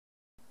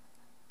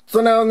So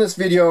now in this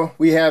video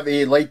we have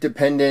a light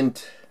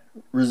dependent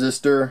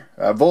resistor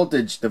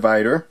voltage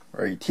divider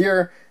right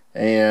here,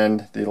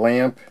 and the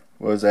lamp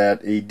was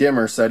at a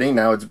dimmer setting.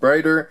 Now it's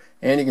brighter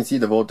and you can see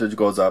the voltage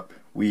goes up.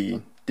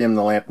 We dim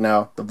the lamp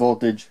now, the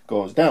voltage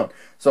goes down.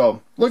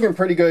 So looking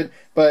pretty good,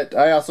 but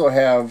I also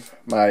have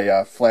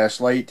my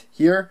flashlight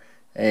here,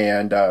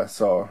 and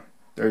so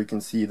there you can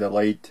see the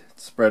light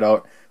spread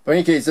out. But in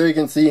any case, there you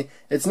can see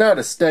it's not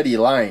a steady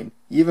line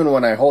even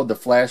when I hold the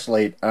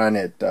flashlight on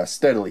it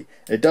steadily.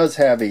 It does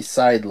have a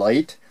side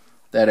light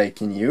that I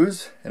can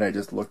use, and I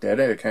just looked at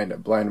it. I kind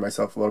of blinded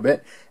myself a little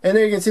bit, and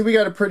there you can see we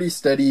got a pretty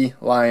steady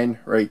line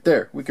right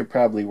there. We could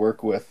probably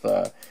work with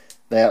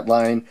that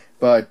line,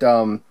 but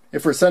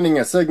if we're sending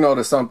a signal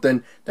to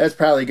something, that's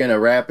probably going to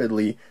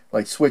rapidly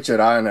like switch it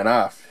on and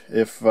off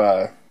if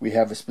we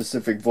have a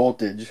specific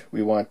voltage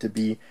we want to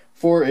be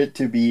for it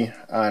to be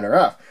on or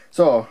off.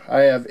 So I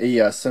have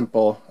a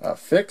simple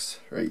fix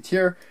right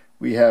here.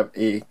 We have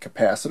a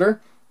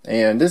capacitor,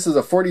 and this is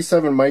a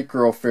 47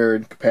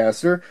 microfarad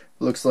capacitor.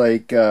 Looks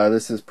like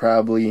this is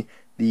probably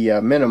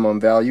the minimum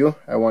value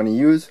I want to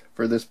use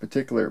for this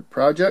particular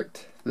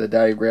project. The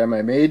diagram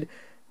I made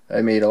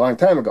a long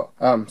time ago.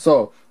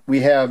 So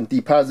we have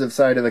the positive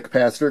side of the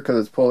capacitor, because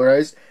it's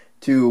polarized,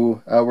 to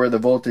where the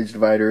voltage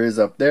divider is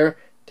up there.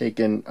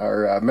 Taking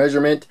our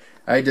measurement,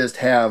 I just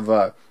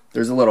have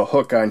there's a little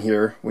hook on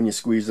here. When you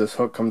squeeze, this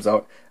hook comes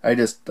out. I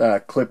just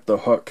clip the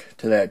hook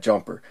to that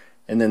jumper,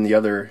 and then the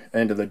other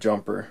end of the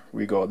jumper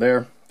we go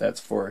there. That's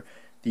for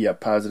the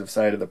positive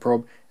side of the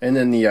probe, and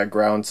then the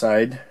ground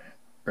side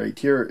right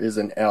here is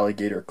an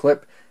alligator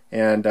clip,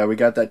 and we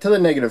got that to the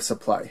negative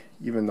supply,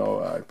 even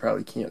though I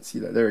probably can't see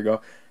that. There we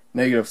go,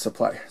 negative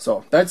supply.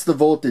 So that's the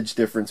voltage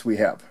difference we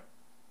have,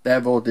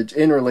 that voltage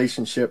in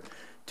relationship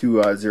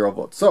to 0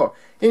 volts. So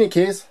in any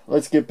case,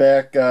 let's get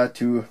back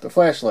to the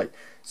flashlight.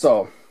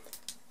 So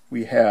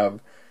we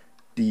have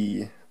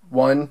the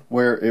one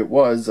where it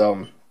was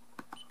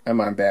I'm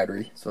on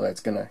battery, so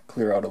that's gonna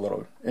clear out a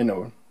little in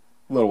a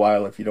little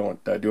while if you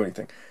don't do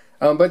anything.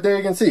 But there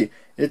you can see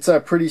it's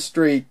pretty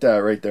straight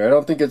right there. I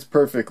don't think it's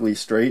perfectly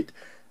straight,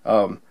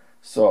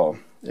 so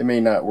it may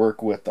not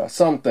work with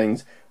some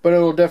things, but it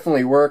will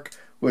definitely work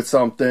with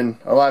something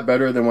a lot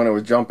better than when it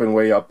was jumping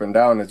way up and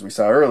down, as we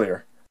saw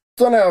earlier.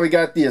 So now we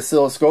got the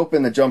oscilloscope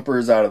and the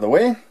jumpers out of the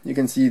way. You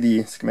can see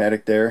the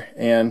schematic there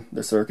and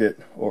the circuit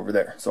over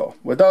there. So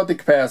without the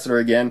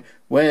capacitor, again,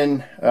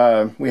 when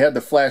we had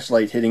the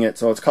flashlight hitting it,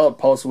 so it's called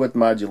pulse width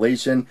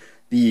modulation,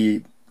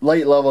 the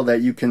light level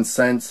that you can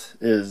sense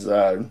is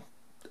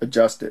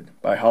adjusted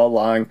by how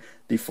long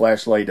the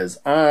flashlight is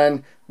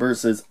on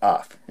versus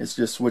off. It's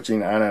just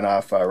switching on and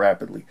off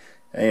rapidly.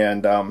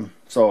 And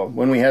so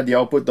when we had the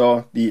output,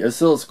 though, the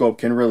oscilloscope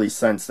can really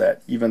sense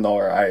that, even though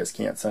our eyes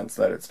can't sense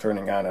that it's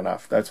turning on and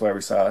off. That's why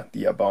we saw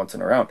the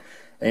bouncing around.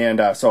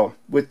 And so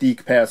with the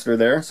capacitor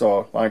there,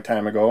 so a long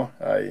time ago,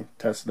 I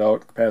tested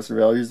out capacitor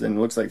values, and it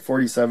looks like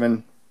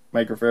 47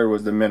 microfarad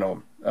was the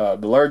minimum. The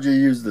larger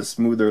you use, the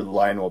smoother the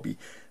line will be.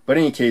 But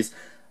in any case,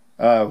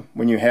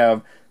 when you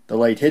have the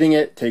light hitting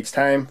it, it takes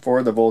time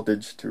for the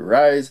voltage to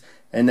rise,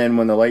 and then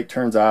when the light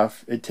turns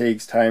off, it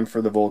takes time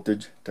for the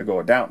voltage to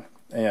go down.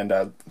 And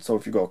so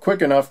if you go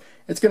quick enough,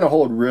 it's going to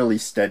hold really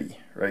steady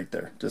right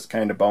there, just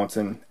kind of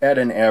bouncing at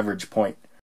an average point.